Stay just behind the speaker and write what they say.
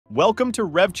Welcome to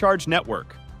Revcharge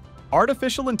Network.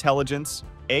 Artificial intelligence,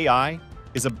 AI,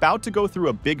 is about to go through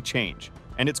a big change,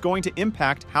 and it's going to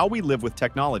impact how we live with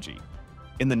technology.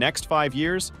 In the next 5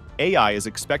 years, AI is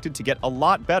expected to get a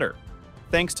lot better,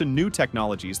 thanks to new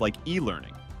technologies like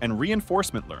e-learning and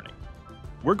reinforcement learning.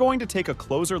 We're going to take a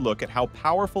closer look at how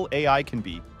powerful AI can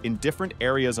be in different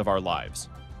areas of our lives.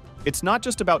 It's not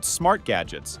just about smart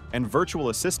gadgets and virtual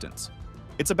assistants.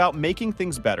 It's about making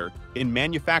things better in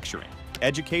manufacturing,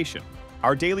 education,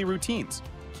 our daily routines,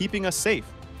 keeping us safe,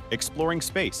 exploring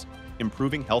space,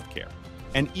 improving healthcare,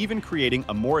 and even creating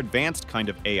a more advanced kind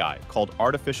of AI called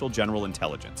Artificial General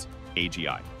Intelligence,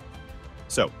 AGI.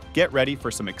 So, get ready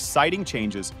for some exciting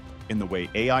changes in the way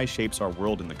AI shapes our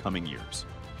world in the coming years.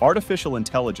 Artificial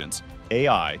intelligence,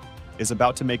 AI, is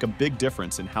about to make a big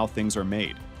difference in how things are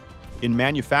made. In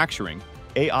manufacturing,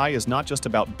 AI is not just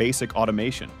about basic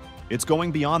automation, it's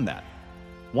going beyond that.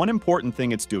 One important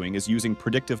thing it's doing is using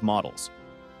predictive models.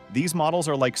 These models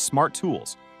are like smart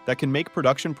tools that can make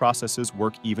production processes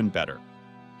work even better.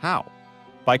 How?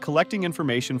 By collecting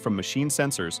information from machine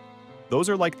sensors. Those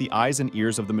are like the eyes and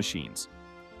ears of the machines.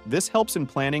 This helps in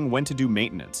planning when to do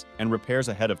maintenance and repairs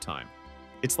ahead of time.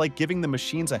 It's like giving the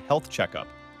machines a health checkup.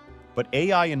 But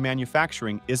AI in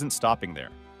manufacturing isn't stopping there.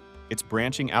 It's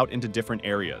branching out into different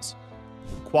areas.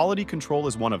 Quality control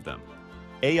is one of them.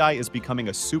 AI is becoming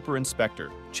a super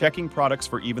inspector, checking products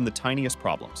for even the tiniest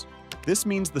problems. This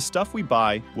means the stuff we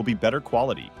buy will be better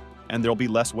quality, and there'll be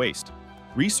less waste.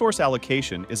 Resource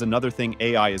allocation is another thing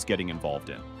AI is getting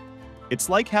involved in. It's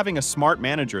like having a smart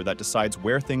manager that decides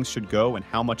where things should go and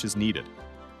how much is needed.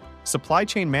 Supply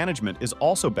chain management is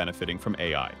also benefiting from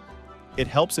AI. It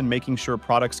helps in making sure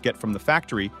products get from the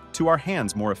factory to our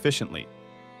hands more efficiently.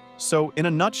 So, in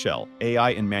a nutshell,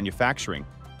 AI in manufacturing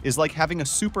is like having a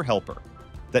super helper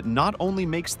that not only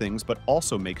makes things but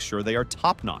also makes sure they are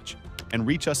top-notch and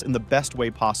reach us in the best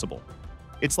way possible.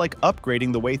 It's like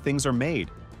upgrading the way things are made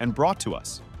and brought to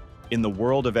us. In the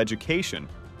world of education,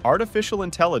 artificial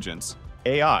intelligence,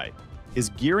 AI, is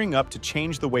gearing up to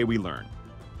change the way we learn.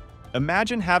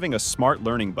 Imagine having a smart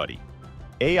learning buddy.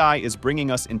 AI is bringing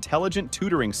us intelligent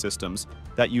tutoring systems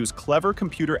that use clever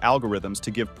computer algorithms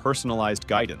to give personalized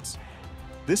guidance.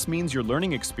 This means your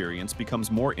learning experience becomes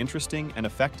more interesting and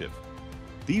effective.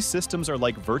 These systems are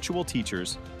like virtual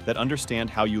teachers that understand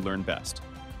how you learn best.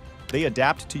 They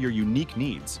adapt to your unique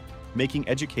needs, making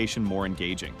education more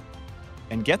engaging.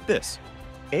 And get this,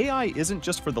 AI isn't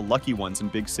just for the lucky ones in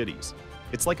big cities.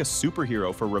 It's like a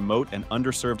superhero for remote and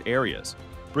underserved areas,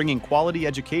 bringing quality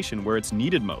education where it's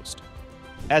needed most.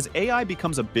 As AI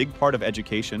becomes a big part of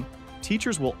education,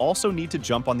 teachers will also need to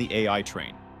jump on the AI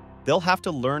train. They'll have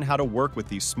to learn how to work with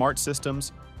these smart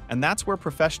systems, and that's where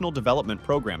professional development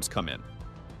programs come in.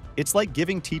 It's like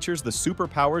giving teachers the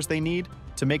superpowers they need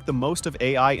to make the most of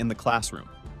AI in the classroom.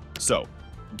 So,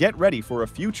 get ready for a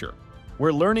future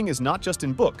where learning is not just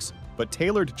in books, but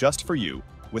tailored just for you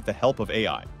with the help of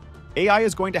AI. AI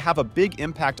is going to have a big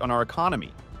impact on our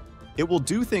economy. It will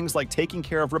do things like taking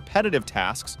care of repetitive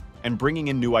tasks and bringing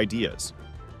in new ideas.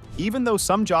 Even though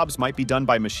some jobs might be done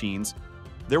by machines,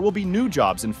 there will be new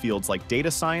jobs in fields like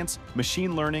data science,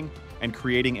 machine learning, and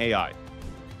creating AI.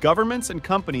 Governments and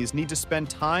companies need to spend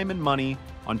time and money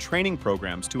on training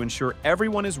programs to ensure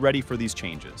everyone is ready for these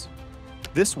changes.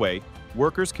 This way,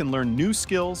 workers can learn new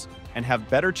skills and have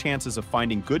better chances of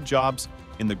finding good jobs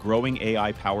in the growing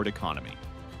AI-powered economy.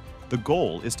 The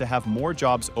goal is to have more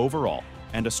jobs overall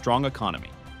and a strong economy,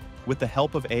 with the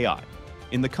help of AI.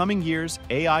 In the coming years,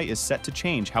 AI is set to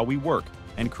change how we work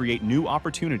and create new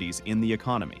opportunities in the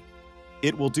economy.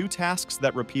 It will do tasks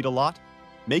that repeat a lot,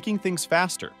 making things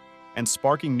faster and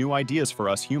sparking new ideas for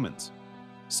us humans.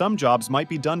 Some jobs might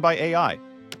be done by AI,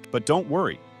 but don't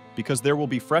worry, because there will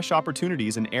be fresh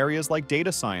opportunities in areas like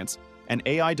data science and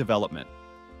AI development.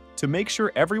 To make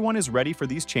sure everyone is ready for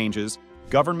these changes,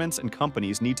 governments and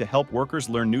companies need to help workers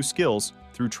learn new skills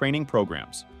through training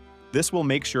programs. This will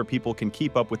make sure people can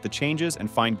keep up with the changes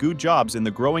and find good jobs in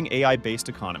the growing AI-based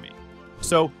economy.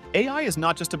 So, AI is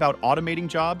not just about automating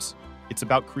jobs, it's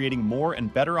about creating more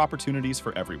and better opportunities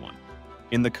for everyone.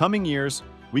 In the coming years,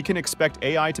 we can expect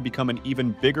AI to become an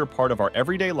even bigger part of our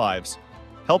everyday lives,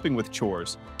 helping with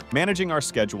chores, managing our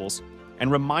schedules,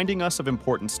 and reminding us of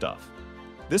important stuff.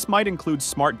 This might include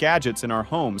smart gadgets in our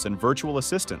homes and virtual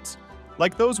assistants,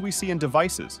 like those we see in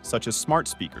devices such as smart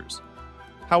speakers.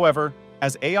 However,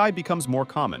 as AI becomes more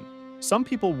common, some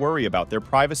people worry about their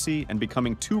privacy and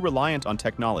becoming too reliant on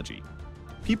technology.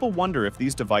 People wonder if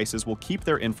these devices will keep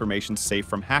their information safe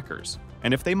from hackers,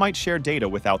 and if they might share data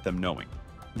without them knowing.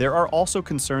 There are also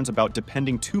concerns about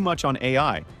depending too much on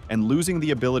AI and losing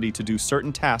the ability to do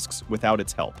certain tasks without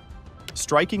its help.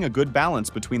 Striking a good balance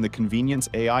between the convenience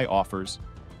AI offers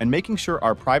and making sure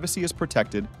our privacy is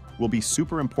protected will be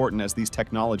super important as these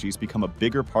technologies become a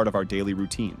bigger part of our daily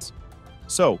routines.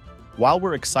 So, while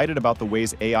we're excited about the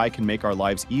ways AI can make our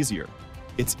lives easier,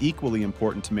 it's equally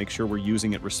important to make sure we're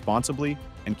using it responsibly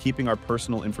and keeping our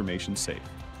personal information safe.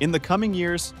 In the coming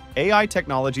years, AI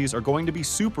technologies are going to be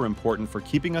super important for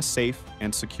keeping us safe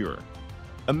and secure.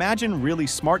 Imagine really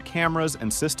smart cameras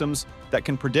and systems that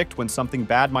can predict when something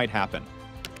bad might happen,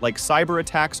 like cyber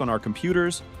attacks on our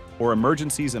computers or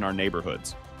emergencies in our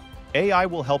neighborhoods. AI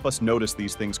will help us notice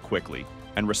these things quickly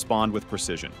and respond with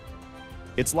precision.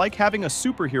 It's like having a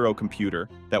superhero computer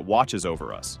that watches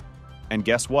over us. And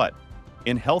guess what?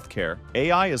 In healthcare,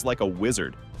 AI is like a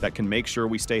wizard that can make sure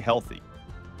we stay healthy.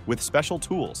 With special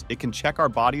tools, it can check our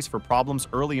bodies for problems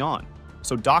early on,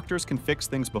 so doctors can fix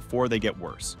things before they get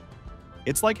worse.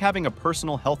 It's like having a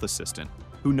personal health assistant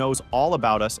who knows all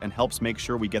about us and helps make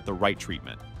sure we get the right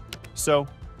treatment. So,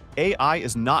 AI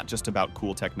is not just about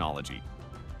cool technology.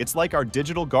 It's like our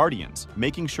digital guardians,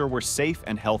 making sure we're safe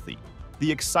and healthy.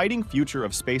 The exciting future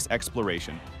of space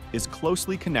exploration is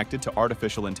closely connected to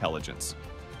artificial intelligence.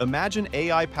 Imagine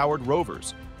AI-powered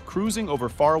rovers cruising over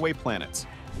faraway planets,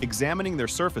 examining their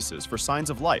surfaces for signs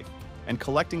of life, and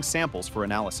collecting samples for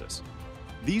analysis.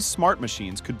 These smart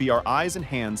machines could be our eyes and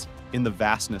hands in the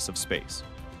vastness of space.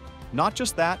 Not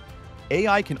just that,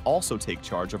 AI can also take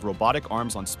charge of robotic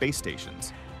arms on space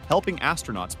stations, helping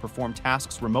astronauts perform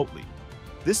tasks remotely.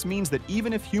 This means that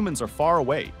even if humans are far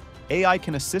away, AI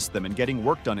can assist them in getting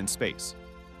work done in space.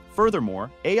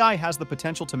 Furthermore, AI has the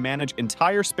potential to manage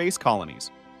entire space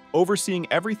colonies, overseeing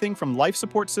everything from life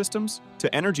support systems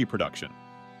to energy production.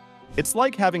 It's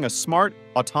like having a smart,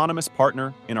 autonomous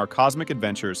partner in our cosmic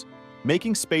adventures,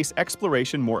 making space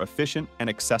exploration more efficient and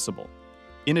accessible.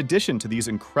 In addition to these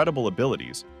incredible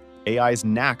abilities, AI's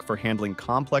knack for handling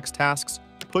complex tasks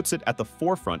puts it at the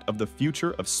forefront of the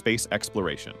future of space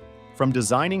exploration. From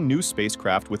designing new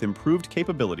spacecraft with improved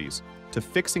capabilities to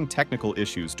fixing technical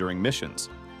issues during missions,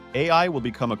 AI will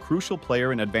become a crucial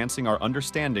player in advancing our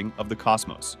understanding of the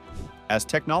cosmos. As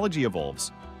technology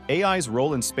evolves, AI's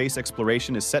role in space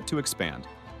exploration is set to expand,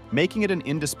 making it an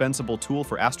indispensable tool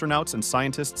for astronauts and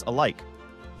scientists alike.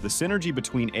 The synergy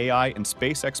between AI and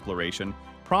space exploration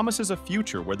promises a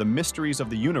future where the mysteries of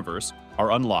the universe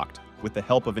are unlocked with the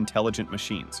help of intelligent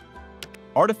machines.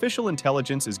 Artificial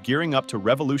intelligence is gearing up to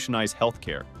revolutionize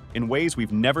healthcare in ways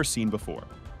we've never seen before.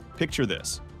 Picture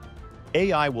this.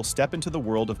 AI will step into the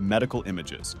world of medical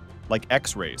images, like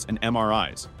X-rays and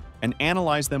MRIs, and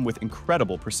analyze them with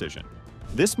incredible precision.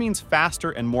 This means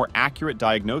faster and more accurate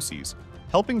diagnoses,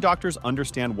 helping doctors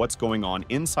understand what's going on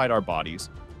inside our bodies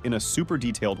in a super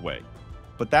detailed way.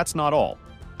 But that's not all.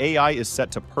 AI is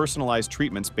set to personalize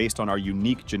treatments based on our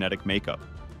unique genetic makeup.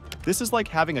 This is like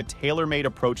having a tailor-made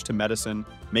approach to medicine,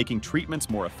 making treatments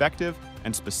more effective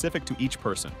and specific to each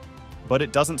person. But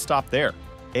it doesn't stop there.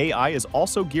 AI is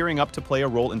also gearing up to play a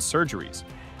role in surgeries.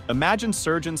 Imagine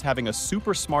surgeons having a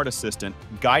super smart assistant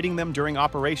guiding them during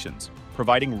operations,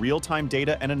 providing real-time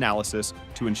data and analysis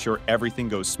to ensure everything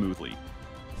goes smoothly.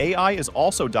 AI is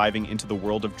also diving into the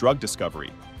world of drug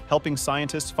discovery, helping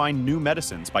scientists find new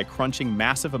medicines by crunching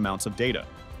massive amounts of data.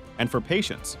 And for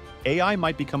patients, AI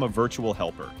might become a virtual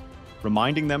helper,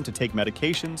 reminding them to take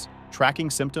medications, tracking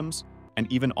symptoms, and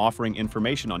even offering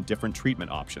information on different treatment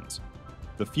options.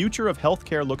 The future of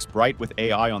healthcare looks bright with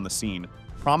AI on the scene,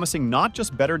 promising not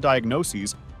just better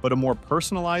diagnoses, but a more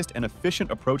personalized and efficient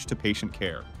approach to patient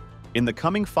care. In the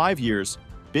coming 5 years,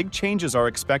 big changes are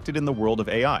expected in the world of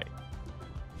AI.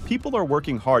 People are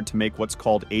working hard to make what's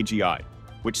called AGI,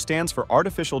 which stands for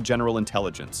Artificial General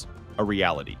Intelligence, a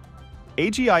reality.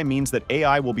 AGI means that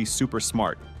AI will be super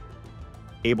smart,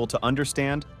 able to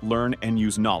understand, learn, and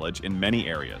use knowledge in many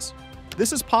areas.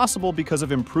 This is possible because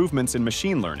of improvements in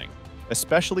machine learning,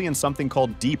 especially in something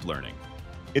called deep learning.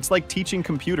 It's like teaching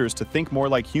computers to think more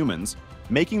like humans,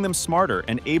 making them smarter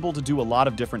and able to do a lot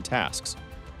of different tasks.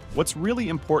 What's really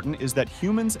important is that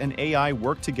humans and AI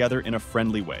work together in a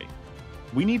friendly way.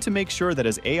 We need to make sure that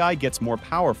as AI gets more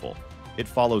powerful, it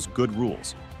follows good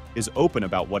rules, is open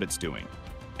about what it's doing,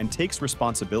 and takes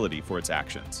responsibility for its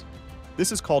actions.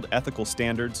 This is called ethical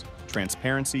standards,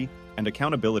 transparency, and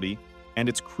accountability, and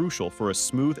it's crucial for a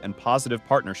smooth and positive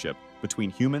partnership between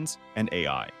humans and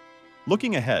AI.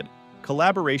 Looking ahead,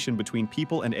 collaboration between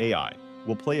people and AI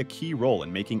will play a key role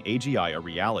in making AGI a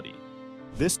reality.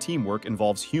 This teamwork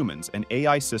involves humans and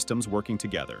AI systems working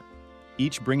together,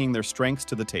 each bringing their strengths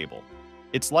to the table.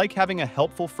 It's like having a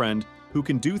helpful friend who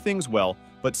can do things well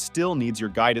but still needs your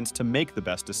guidance to make the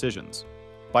best decisions.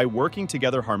 By working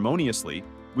together harmoniously,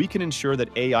 we can ensure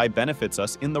that AI benefits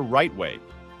us in the right way,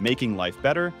 making life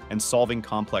better and solving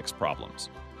complex problems.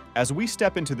 As we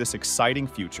step into this exciting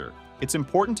future, it's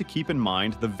important to keep in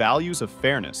mind the values of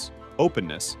fairness,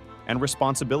 openness, and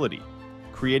responsibility,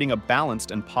 creating a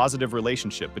balanced and positive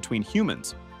relationship between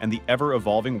humans and the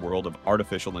ever-evolving world of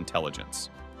artificial intelligence.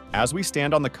 As we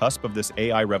stand on the cusp of this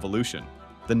AI revolution,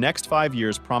 the next 5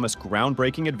 years promise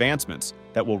groundbreaking advancements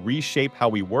that will reshape how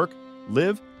we work,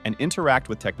 live, and interact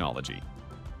with technology.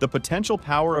 The potential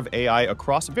power of AI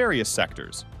across various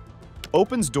sectors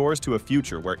opens doors to a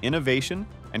future where innovation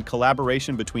and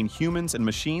collaboration between humans and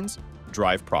machines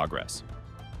drive progress.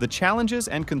 The challenges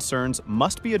and concerns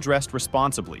must be addressed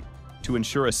responsibly to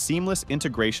ensure a seamless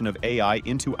integration of AI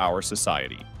into our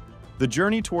society. The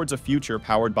journey towards a future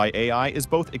powered by AI is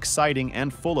both exciting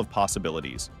and full of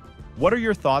possibilities. What are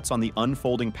your thoughts on the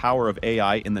unfolding power of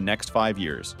AI in the next 5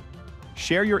 years?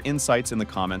 Share your insights in the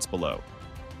comments below.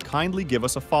 Kindly give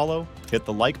us a follow, hit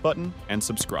the like button, and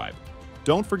subscribe.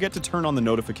 Don't forget to turn on the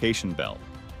notification bell